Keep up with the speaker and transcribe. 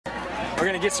We're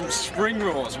gonna get some spring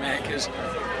rolls, man, because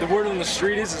the word on the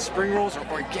street is the spring rolls are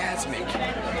orgasmic.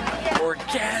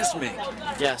 Orgasmic.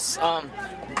 Yes.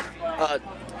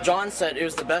 John said it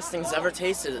was the best thing he's ever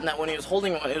tasted, and that when he was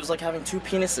holding one, it was like having two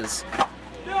penises.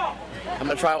 I'm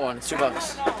gonna try one. It's $2.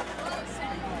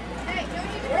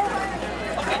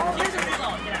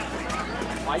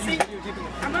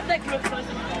 I'm not that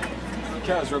good.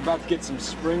 Because we're about to get some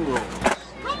spring rolls.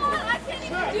 Come on, I can't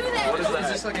even do that. What is that? Is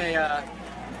this like a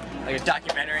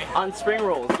documentary? On spring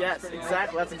rolls, yes,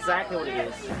 exactly. That's exactly what it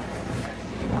is.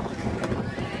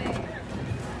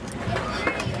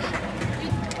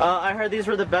 I heard these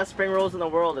were the best spring rolls in the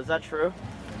world. Is that true?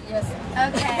 Yes.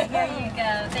 Okay, here you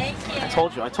go. Thank you. I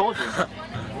told you. I told you.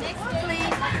 Next, please.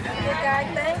 Good guy.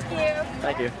 Thank you.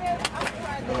 Thank you.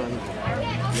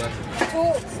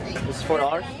 Two. This is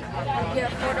 $4? Yeah,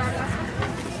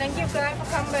 $4. Thank you, guys, for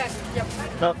coming back. Yep.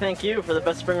 No, thank you for the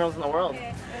best spring rolls in the world.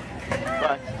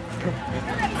 Bye.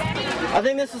 I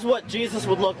think this is what Jesus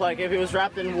would look like if he was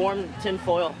wrapped in warm tin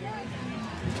foil.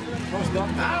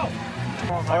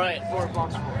 All right.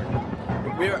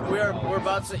 We're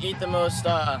about to eat the most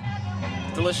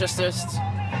deliciousest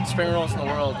spring rolls in the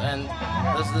world, and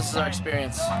this is our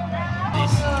experience.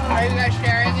 Are you guys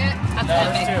sharing it? No,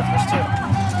 there's two.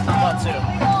 How about two?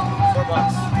 $4.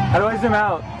 How do I zoom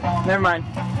out? Never mind.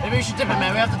 Maybe we should dip it,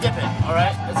 man. We have to dip it. All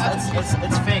right?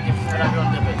 It's fake if we're not going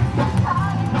to dip it.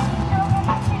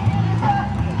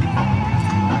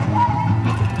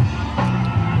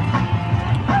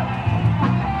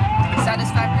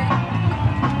 Satisfactory?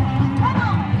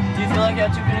 Do you feel like you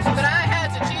had two penises? But I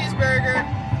had a cheeseburger.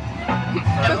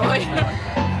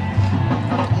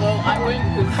 Well, I wouldn't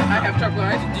because I have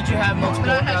chocolate ice. Did you have multiple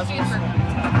But I had orgasms? cheeseburger.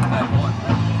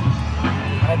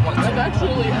 I had one. That's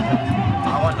actually,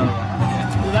 I want another one.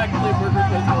 there's actually a burger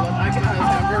place called I Can Have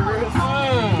Hamburgers.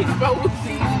 It's spelled with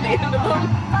C's at the end of them.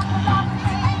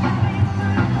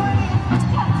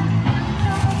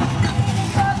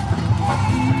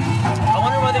 I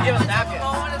wonder why they give us napkins.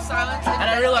 Moment of silence. And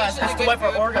I realized it's to wipe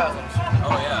our orgasms.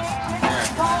 Oh yeah.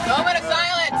 Moment of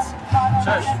silence.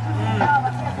 Shush.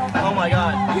 Oh my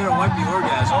god. You gotta wipe the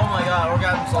orgasm. Oh my god.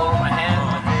 Orgasms all over my hand,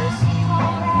 my face.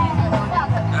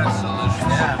 That's delicious.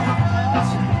 Yeah.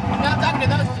 I'm not talking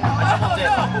to those two.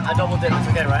 I double dip. It's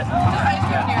okay, right? The ice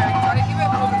cream here. Try to keep it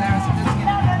over there so this can...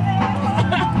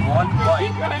 One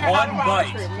bite. One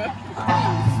bite.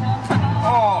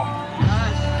 Oh.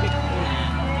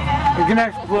 You're gonna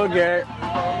explode, Garrett.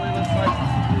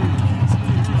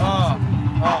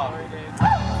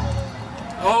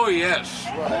 Oh yes.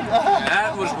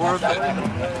 That was worth it.